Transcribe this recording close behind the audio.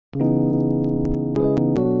Hi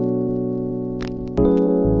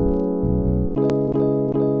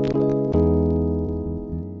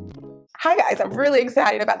guys, I'm really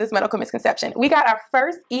excited about this medical misconception. We got our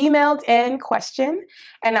first emailed in question,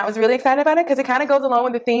 and I was really excited about it because it kind of goes along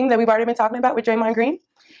with the theme that we've already been talking about with Draymond Green.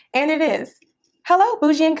 And it is, hello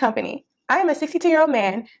Bougie and Company. I am a 62-year-old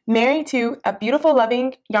man married to a beautiful,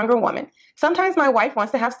 loving, younger woman. Sometimes my wife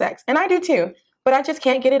wants to have sex, and I do too, but I just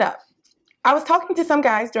can't get it up. I was talking to some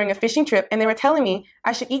guys during a fishing trip, and they were telling me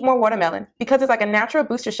I should eat more watermelon because it's like a natural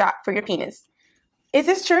booster shot for your penis. Is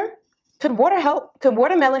this true? Could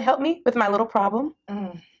watermelon help me with my little problem?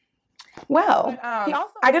 Well,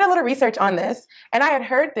 I did a little research on this, and I had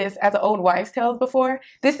heard this as an old wives' tales before.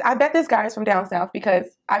 I bet this guy is from down south because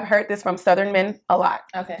I've heard this from Southern men a lot.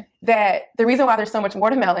 Okay. That the reason why there's so much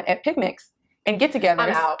watermelon at picnics and get-togethers.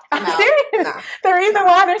 I'm out. Serious. No. The reason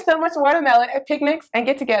why there's so much watermelon at picnics and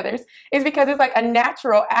get-togethers is because it's like a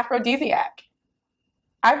natural aphrodisiac.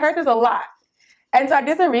 I've heard this a lot. And so I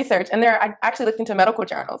did some research, and I actually looked into medical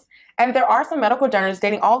journals. And there are some medical journals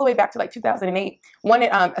dating all the way back to like 2008. One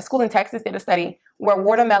at a school in Texas did a study where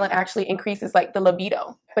watermelon actually increases like the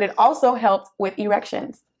libido, but it also helps with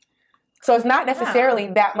erections. So it's not necessarily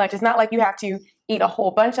that much. It's not like you have to eat a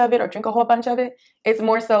whole bunch of it or drink a whole bunch of it. It's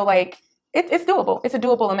more so like it's doable. It's a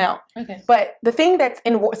doable amount. Okay. But the thing that's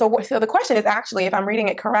so the question is actually, if I'm reading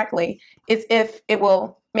it correctly, is if it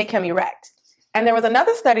will make him erect. And there was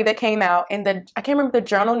another study that came out I can't remember the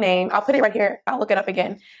journal name. I'll put it right here. I'll look it up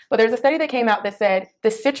again. But there's a study that came out that said the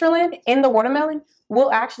citrulline in the watermelon will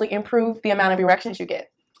actually improve the amount of erections you get.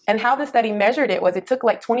 And how the study measured it was it took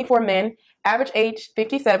like 24 men, average age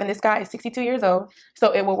 57. This guy is 62 years old.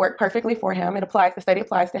 So it will work perfectly for him. The study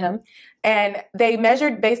applies to him. And they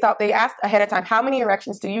measured they asked ahead of time, how many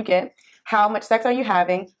erections do you get? How much sex are you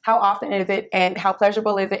having? How often is it? And how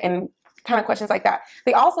pleasurable is it? And kind of questions like that.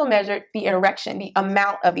 They also measured the erection, the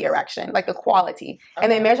amount of the erection, like the quality. Okay.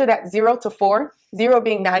 And they measured that 0 to 4, 0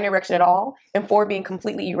 being not an erection at all, and 4 being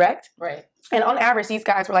completely erect. Right. And on average, these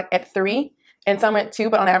guys were like at 3, and some at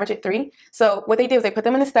 2, but on average at 3. So what they did was they put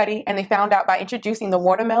them in a study, and they found out by introducing the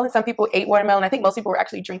watermelon, some people ate watermelon. I think most people were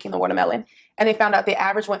actually drinking the watermelon. And they found out the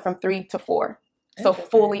average went from 3 to 4. So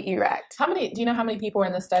fully erect. Do you know how many people were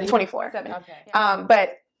in the study? 24. Okay.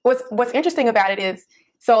 But what's interesting about it is,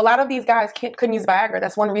 so a lot of these guys couldn't use Viagra.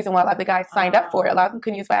 That's one reason why a lot of the guys signed up for it. A lot of them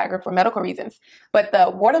couldn't use Viagra for medical reasons. But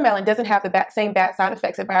the watermelon doesn't have the same bad side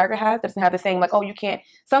effects that Viagra has. It doesn't have the same, like,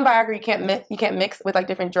 some Viagra you can't mix with like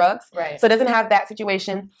different drugs. Right. So it doesn't have that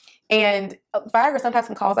situation. And Viagra sometimes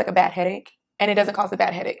can cause like a bad headache, and it doesn't cause the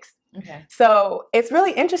bad headaches. Okay. So it's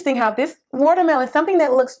really interesting how this watermelon, something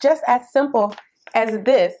that looks just as simple as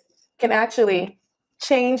this, can actually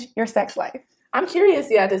change your sex life. I'm curious,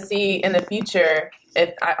 to see in the future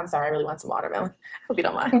if I'm sorry, I really want some watermelon. Hope you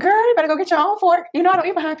don't mind. Girl, you better go get your own fork. You know I don't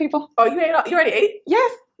eat behind people. Oh, you already ate?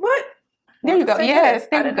 Yes. What? There you go. Yes,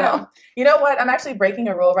 there you go. You know what? I'm actually breaking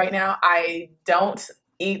a rule right now. I don't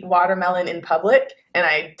eat watermelon in public, and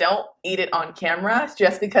I don't eat it on camera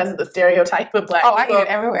just because of the stereotype of black people I eat it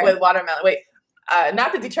everywhere with watermelon. Wait,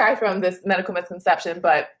 not to detract from this medical misconception,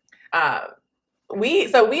 but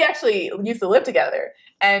we actually used to live together,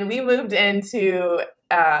 and we moved into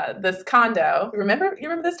this condo. You remember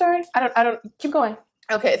this story? I don't keep going.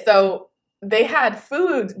 Okay, so they had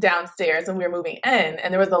food downstairs when we were moving in,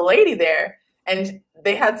 and there was a lady there, and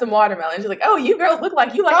they had some watermelon. She's like, "Oh, you girls look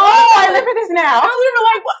like you like watermelon." I remember this now. And we were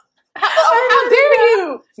like, "What? How dare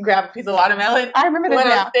you grab a piece of watermelon?" I remember this went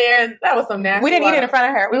now. Upstairs. That was some nasty. We didn't eat it in front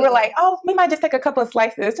of her. We were like, "Oh, we might just take a couple of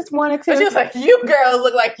slices, just 1 or 2." But she was like, "You girls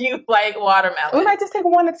look like you like watermelon." We might just take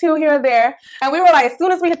 1 or 2 here or there. And we were like, as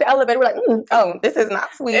soon as we hit the elevator, we were like, "Oh, this is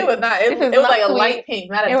not sweet." It was not. It was like a light pink,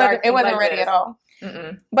 not a dark pink. It wasn't ready at all.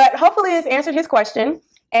 But hopefully, this answered his question,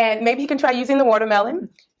 and maybe he can try using the watermelon.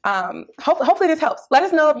 Hopefully, this helps. Let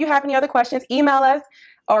us know if you have any other questions. Email us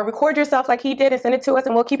or record yourself like he did and send it to us,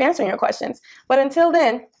 and we'll keep answering your questions. But until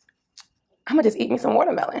then, I'm going to just eat me some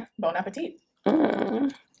watermelon. Bon appetit.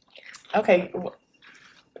 Okay.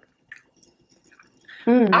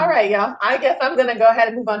 All right, y'all. I guess I'm going to go ahead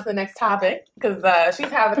and move on to the next topic because she's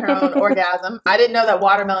having her own orgasm. I didn't know that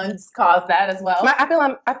watermelons cause that as well.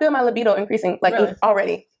 I feel my libido increasing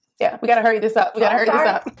already. Yeah, we got to hurry this up.